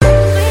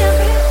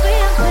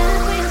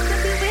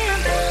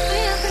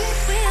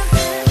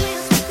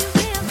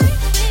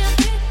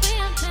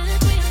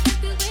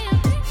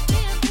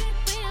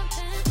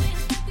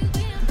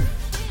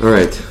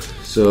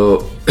So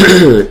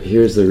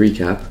here's the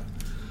recap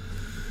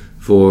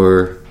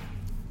for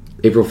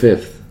April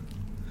 5th.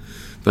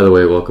 By the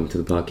way, welcome to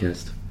the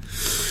podcast.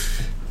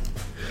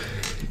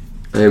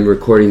 I am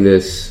recording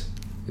this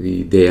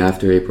the day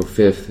after April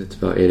 5th. It's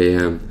about 8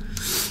 a.m.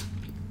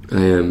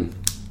 I am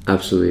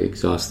absolutely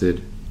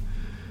exhausted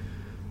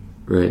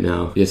right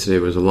now. Yesterday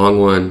was a long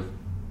one,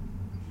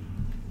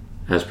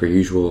 as per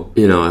usual.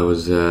 You know, I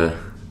was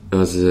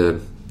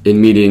in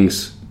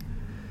meetings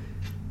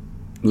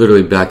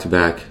literally back to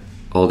back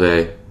all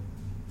day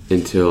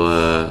until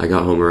I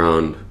got home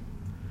around,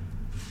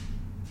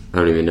 I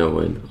don't even know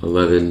when,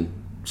 11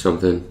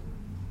 something,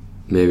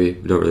 maybe,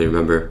 don't really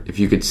remember. If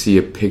you could see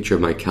a picture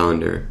of my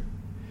calendar,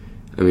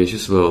 I mean, it's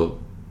just a little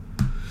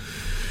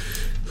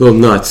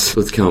nuts.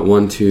 Let's count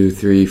 1, 2,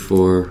 3,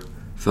 4,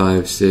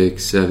 5,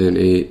 6, 7,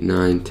 8,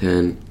 9,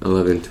 10,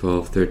 11,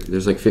 12, 13.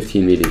 There's like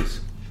 15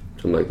 meetings,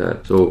 something like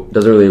that. So it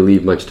doesn't really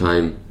leave much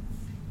time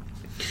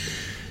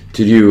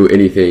to do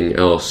anything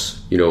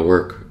else,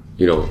 work,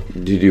 to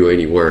do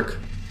any work.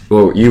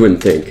 Well, you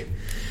wouldn't think,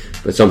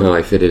 but somehow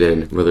I fit it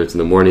in, whether it's in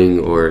the morning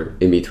or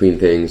in between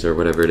things or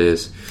whatever it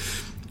is.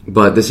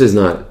 But this is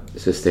not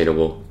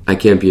sustainable. I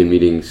can't be in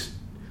meetings,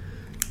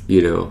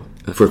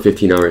 for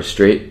 15 hours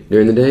straight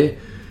during the day,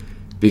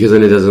 because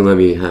then it doesn't let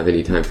me have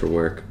any time for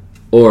work.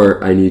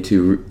 Or I need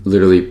to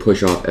literally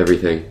push off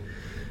everything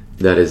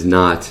that is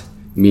not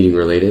meeting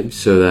related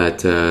so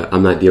that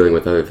I'm not dealing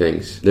with other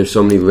things. There's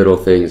so many little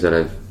things that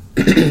I've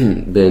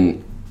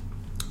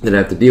that I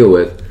have to deal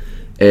with,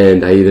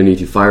 and I either need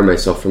to fire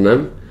myself from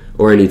them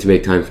or I need to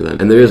make time for them.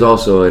 And there is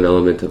also an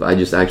element of I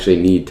just actually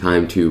need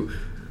time to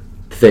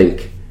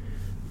think,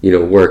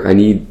 work. I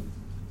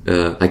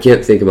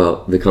can't think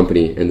about the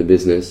company and the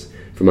business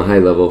from a high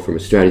level, from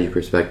a strategy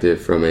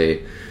perspective, from a,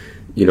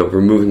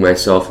 removing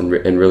myself and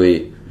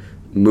really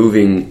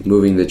moving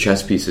the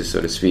chess pieces,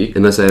 so to speak,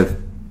 unless I have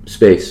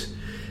space.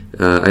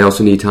 I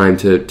also need time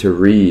to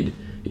read.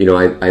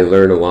 I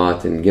learn a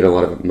lot and get a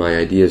lot of my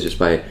ideas just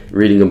by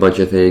reading a bunch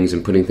of things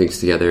and putting things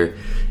together,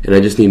 and I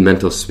just need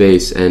mental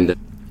space, and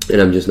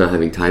I'm just not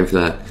having time for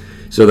that.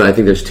 So I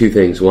think there's two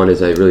things. One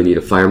is I really need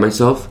to fire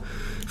myself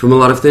from a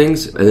lot of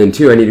things, and then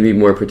two, I need to be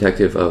more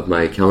protective of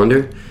my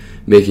calendar,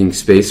 making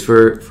space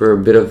for a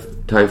bit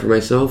of time for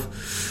myself.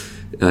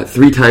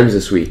 3 times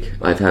this week,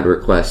 I've had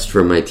requests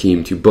from my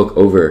team to book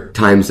over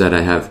times that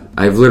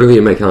I've literally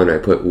in my calendar, I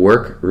put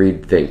work,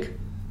 read, think,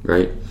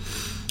 right?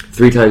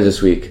 3 times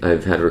this week,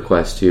 I've had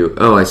requests to,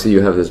 I see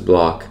you have this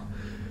block.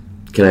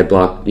 Can I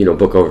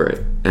book over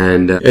it?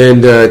 And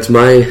it's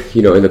my,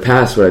 in the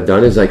past, what I've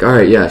done is like, all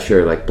right, yeah,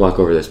 sure, like block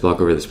over this, block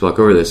over this, block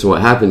over this. So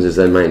what happens is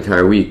then my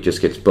entire week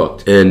just gets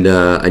booked. And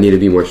I need to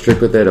be more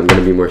strict with it. I'm going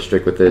to be more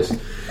strict with this.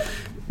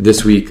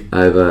 This week,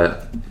 I've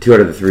 2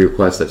 out of the 3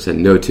 requests I've said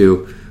no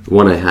to.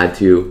 1 I had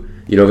to.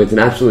 If it's an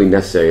absolutely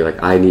necessary,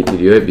 like I need to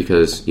do it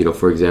because,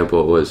 for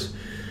example, it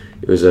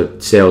was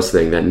a sales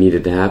thing that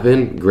needed to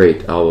happen,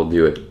 great, I will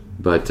do it.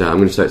 But I'm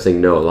going to start saying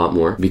no a lot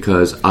more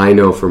because I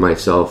know for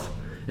myself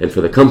and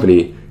for the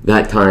company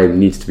that time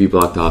needs to be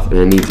blocked off and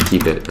I need to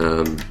keep it.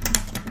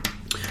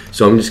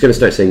 So I'm just going to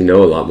start saying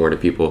no a lot more to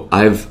people.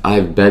 I've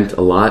bent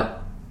a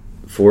lot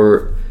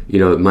for,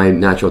 my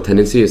natural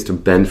tendency is to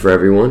bend for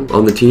everyone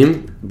on the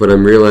team, but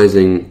I'm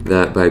realizing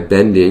that by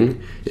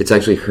bending, it's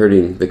actually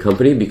hurting the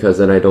company because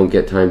then I don't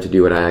get time to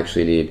do what I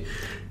actually need.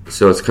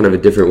 So it's kind of a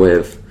different way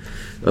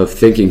of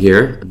thinking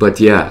here. But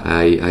yeah,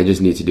 I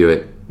just need to do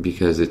it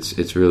because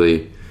it's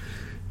really,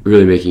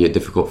 really making it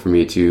difficult for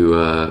me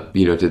to,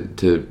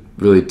 to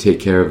really take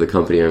care of the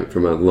company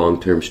from a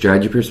long-term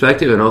strategy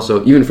perspective, and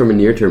also even from a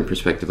near-term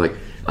perspective. Like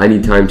I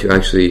need time to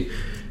actually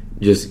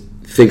just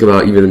think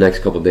about even the next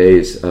couple of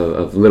days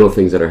of little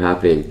things that are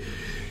happening.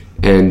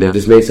 And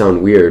this may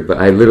sound weird, but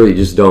I literally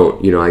just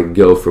don't, I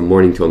go from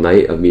morning till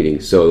night of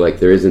meetings. So like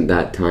there isn't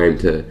that time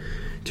to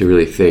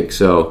really think.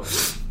 So,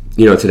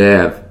 today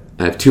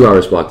I have 2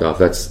 hours blocked off.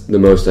 That's the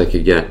most I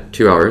could get,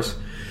 2 hours.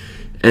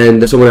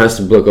 And someone asked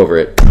to book over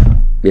it,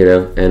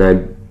 and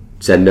I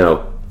said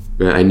no.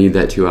 I need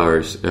that 2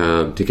 hours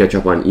to catch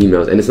up on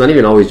emails. And it's not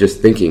even always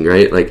just thinking,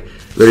 right? Like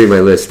literally my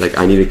list, like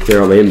I need to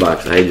clear out my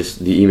inbox.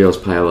 The emails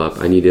pile up.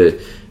 I need to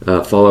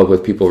follow up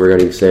with people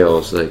regarding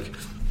sales. Like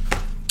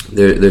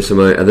there's some,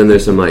 then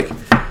there's some like,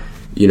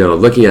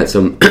 looking at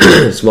some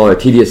smaller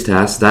tedious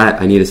tasks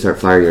that I need to start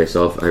firing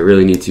myself. I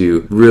really need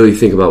to really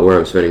think about where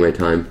I'm spending my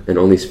time and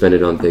only spend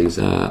it on things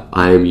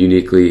I am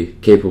uniquely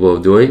capable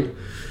of doing.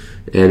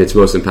 And it's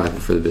most impactful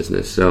for the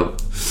business. So,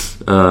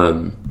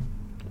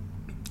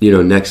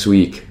 next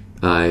week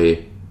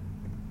I've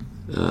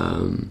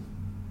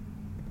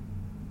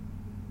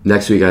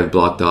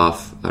blocked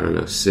off,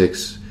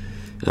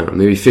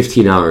 maybe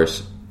 15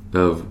 hours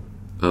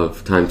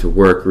of time to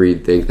work,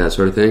 read, think, that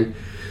sort of thing.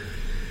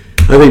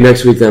 I think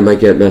next week that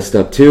might get messed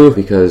up too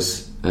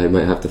because I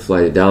might have to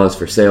fly to Dallas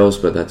for sales,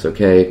 but that's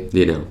okay.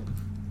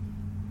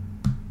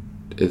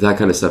 If that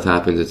kind of stuff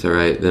happens, it's all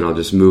right. Then I'll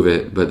just move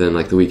it. But then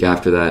like the week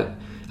after that,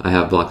 I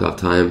have blocked off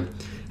time.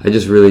 I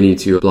just really need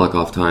to block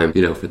off time,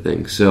 for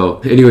things. So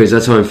anyways,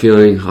 that's how I'm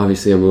feeling.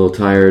 Obviously, I'm a little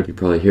tired. You're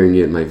probably hearing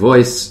it in my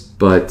voice.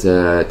 But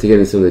to get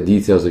into some of the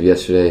details of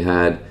yesterday,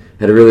 had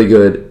a really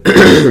good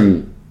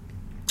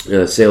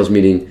sales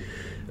meeting.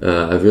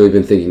 I've really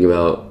been thinking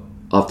about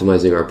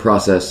optimizing our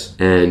process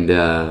and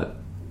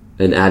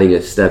adding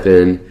a step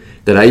in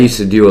that I used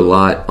to do a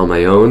lot on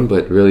my own,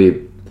 but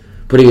really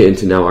putting it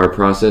into now our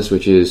process,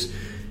 which is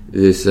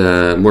this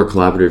more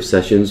collaborative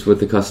sessions with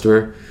the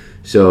customer.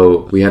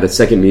 So we had a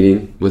second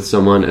meeting with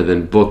someone and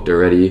then booked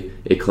already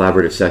a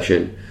collaborative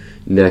session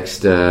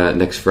next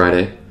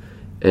Friday.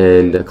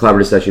 And a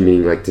collaborative session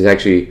meaning like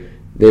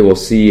they will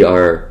see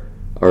our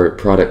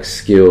product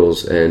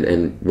skills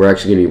and we're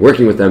actually going to be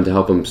working with them to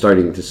help them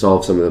starting to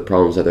solve some of the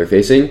problems that they're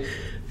facing.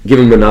 Give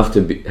them enough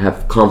to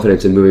have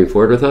confidence in moving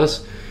forward with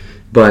us,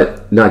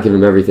 but not give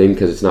them everything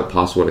because it's not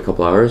possible in a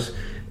couple hours.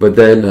 But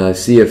then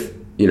see if,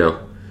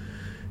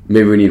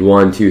 maybe we need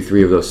 1, 2,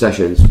 3 of those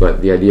sessions.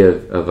 But the idea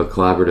of a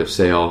collaborative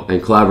sale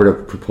and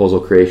collaborative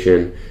proposal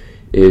creation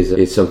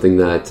is something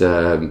that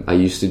I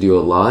used to do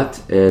a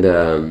lot.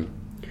 And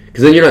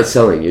because then you're not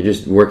selling, you're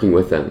just working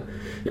with them.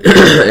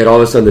 And all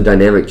of a sudden the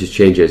dynamic just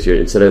changes.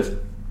 Instead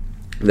of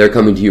they're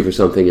coming to you for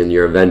something and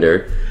you're a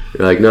vendor,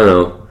 you're like,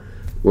 no,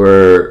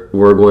 we're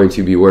going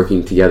to be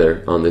working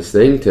together on this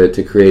thing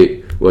to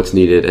create what's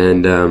needed.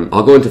 And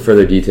I'll go into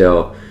further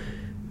detail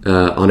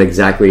on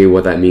exactly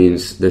what that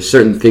means. There's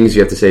certain things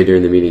you have to say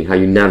during the meeting, how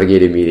you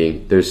navigate a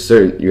meeting.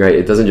 You're right,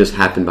 it doesn't just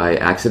happen by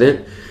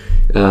accident.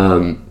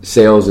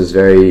 Sales is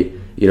very,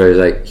 it's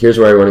like, here's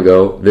where I want to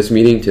go, this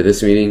meeting to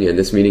this meeting and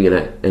this meeting,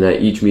 and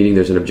at each meeting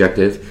there's an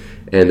objective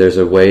and there's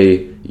a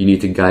way you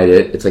need to guide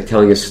it. It's like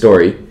telling a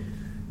story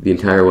the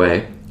entire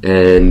way,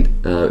 and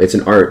it's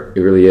an art,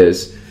 it really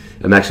is.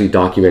 I'm actually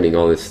documenting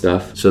all this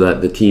stuff so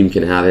that the team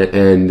can have it,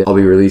 and I'll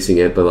be releasing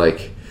it. But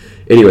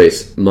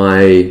anyways,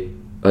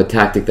 a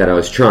tactic that I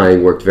was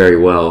trying worked very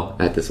well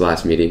at this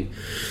last meeting.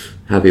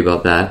 Happy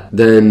about that.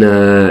 Then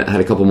had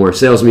a couple more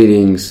sales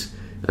meetings.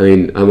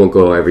 I won't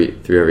go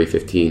through every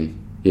 15,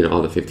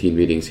 all the 15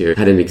 meetings here.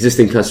 Had an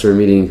existing customer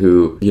meeting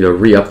who,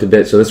 re-upped a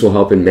bit, so this will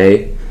help in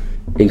May.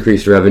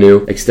 Increased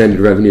revenue, extended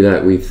revenue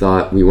that we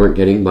thought we weren't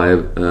getting by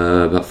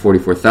about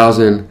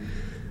 $44,000.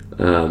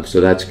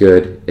 So that's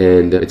good.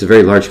 And it's a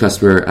very large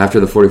customer. After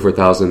the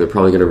 $44,000, they're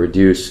probably going to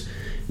reduce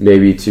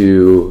maybe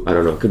to, I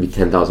don't know, it could be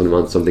 $10,000 a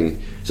month,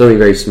 something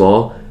very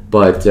small.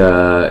 But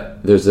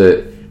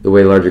the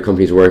way larger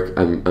companies work,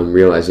 I'm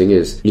realizing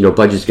is,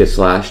 budgets get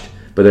slashed.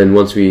 But then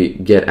once we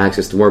get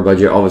access to more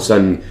budget, all of a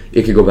sudden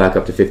it could go back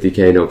up to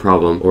 $50K, no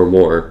problem, or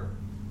more.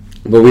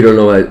 But we don't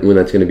know when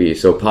that's going to be.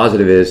 So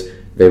positive is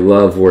they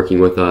love working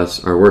with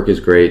us. Our work is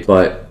great,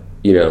 but,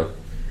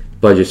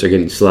 budgets are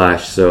getting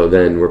slashed. So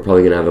then we're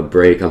probably going to have a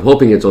break. I'm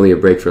hoping it's only a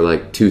break for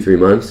 2-3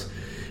 months,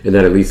 and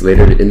then at least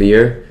later in the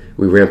year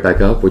we ramp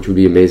back up, which would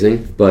be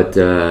amazing. But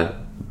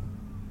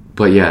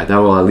yeah, that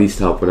will at least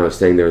help. When I was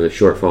saying there was a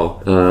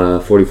shortfall,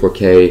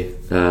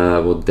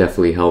 44K will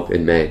definitely help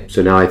in May.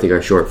 So now I think our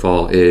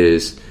shortfall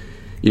is,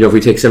 if we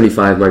take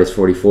 75 minus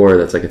 44,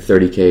 that's like a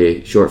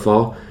 30K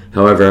shortfall.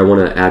 However, I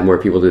want to add more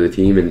people to the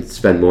team and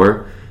spend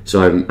more.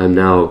 So I'm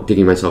now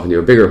digging myself into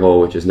a bigger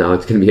hole, which is now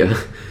it's going to be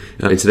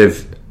instead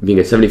of being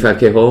a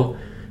 75K hole,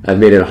 I've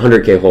made it a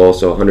 100K hole.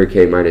 So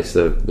 100K minus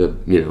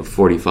the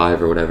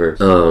 45 or whatever.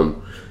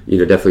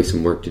 Definitely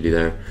some work to do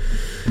there.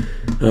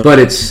 But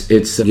it's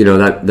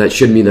that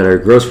should mean that our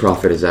gross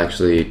profit is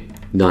actually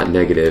not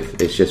negative.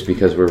 It's just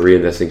because we're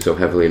reinvesting so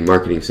heavily in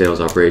marketing, sales,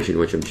 operation,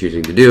 which I'm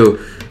choosing to do,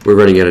 we're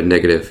running at a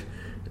negative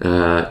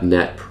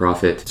net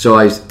profit. So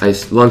I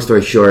long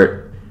story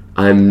short,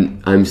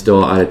 I'm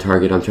still at a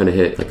target. I'm trying to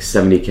hit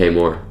 70K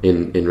more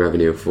in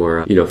revenue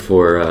for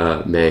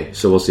May.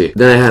 So we'll see.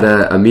 Then I had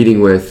a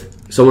meeting with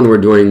someone we're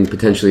doing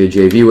potentially a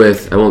JV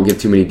with. I won't give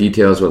too many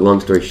details, but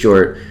long story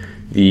short,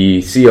 the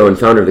CEO and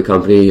founder of the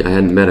company, I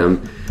hadn't met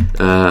him.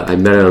 I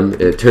met him.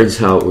 It turns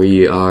out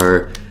we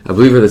are, I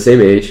believe we're the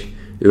same age.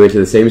 We went to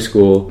the same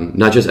school,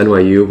 not just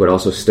NYU, but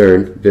also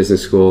Stern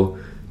Business School.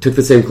 Took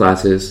the same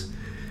classes.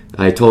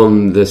 I told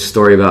him this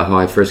story about how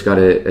I first got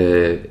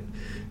introed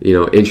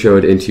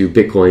into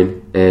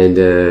Bitcoin, and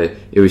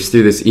it was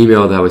through this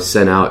email that was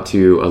sent out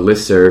to a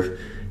listserv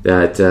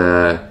that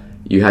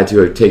you had to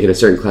have taken a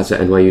certain class at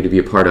NYU to be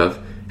a part of.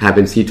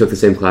 Happens he took the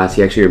same class.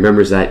 He actually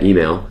remembers that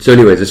email. So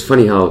anyways, it's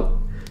funny how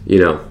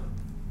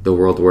the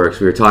world works.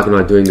 We were talking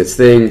about doing this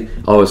thing.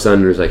 All of a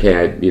sudden it was like,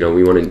 hey, I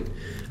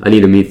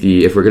need to meet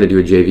if we're going to do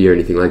a JV or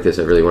anything like this,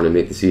 I really want to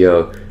meet the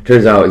CEO.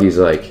 Turns out he's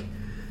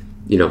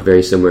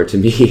very similar to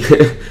me,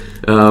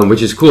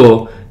 which is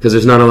cool because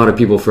there's not a lot of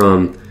people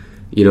from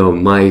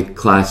my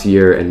class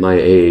year and my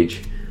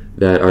age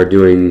that are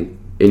doing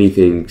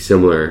anything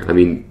similar.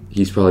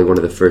 He's probably one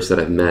of the first that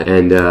I've met,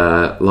 and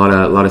a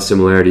lot of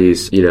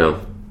similarities.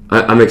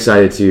 I'm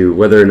excited to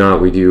whether or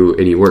not we do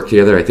any work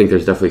together. I think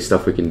there's definitely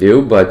stuff we can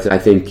do, but I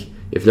think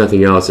if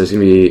nothing else, it's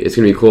gonna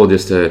be cool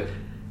just to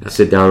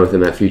sit down with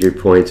him at future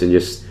points and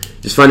just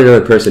find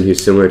another person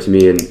who's similar to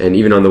me. And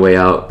even on the way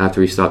out,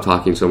 after we stopped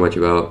talking so much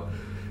about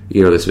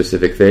the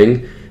specific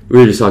thing, we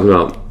were just talking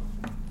about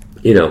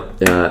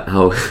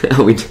how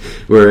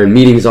we're in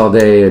meetings all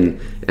day, and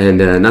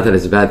not that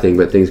it's a bad thing,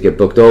 but things get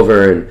booked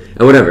over and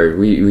whatever.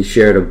 We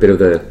shared a bit of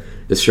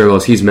the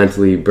struggles. He's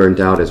mentally burnt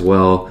out as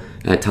well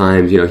at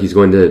times. He's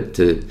going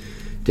to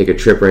take a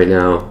trip right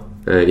now.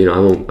 I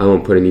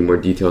won't put any more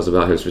details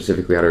about him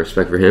specifically out of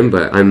respect for him,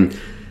 but I'm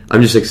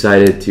just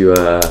excited to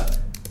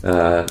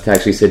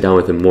actually sit down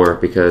with him more,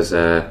 because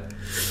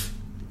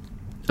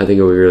I think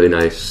it would be really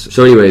nice.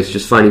 So anyways,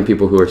 just finding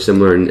people who are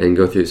similar and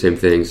go through the same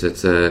things.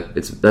 That's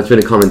been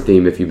a common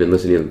theme if you've been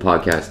listening to the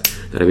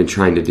podcast that I've been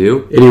trying to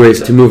do.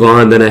 Anyways, to move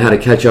on, then I had to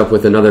catch up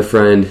with another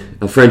friend,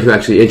 a friend who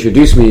actually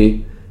introduced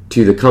me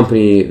to the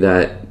company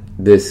that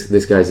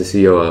this guy's the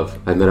CEO of.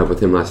 I met up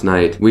with him last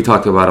night. We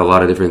talked about a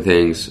lot of different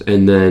things,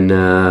 and then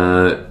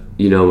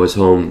was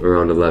home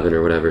around 11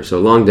 or whatever. So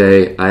long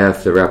day. I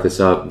have to wrap this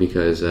up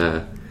because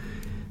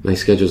my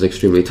schedule's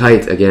extremely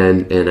tight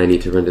again, and I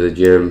need to run to the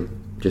gym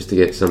just to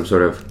get some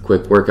sort of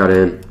quick workout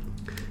in.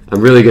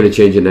 I'm really going to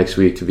change it next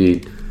week to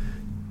be,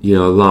 a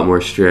lot more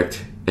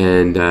strict,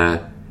 and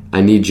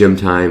I need gym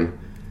time.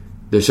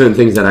 There's certain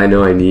things that I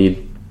know I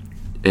need,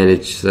 and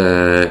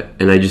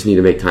I just need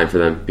to make time for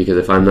them, because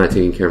if I'm not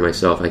taking care of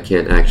myself, I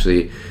can't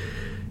actually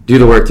do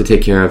the work to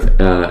take care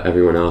of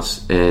everyone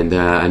else, and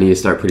I need to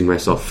start putting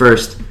myself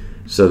first,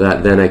 so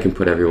that then I can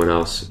put everyone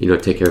else,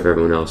 take care of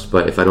everyone else.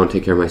 But if I don't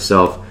take care of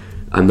myself,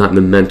 I'm not in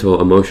the mental,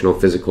 emotional,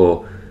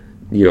 physical,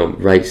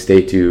 right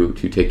state to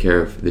take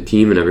care of the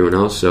team and everyone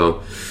else.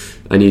 So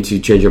I need to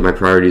change up my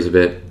priorities a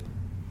bit.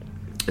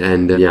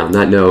 And on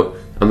that note,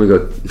 I'm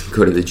gonna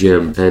go to the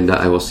gym, and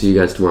I will see you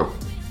guys tomorrow.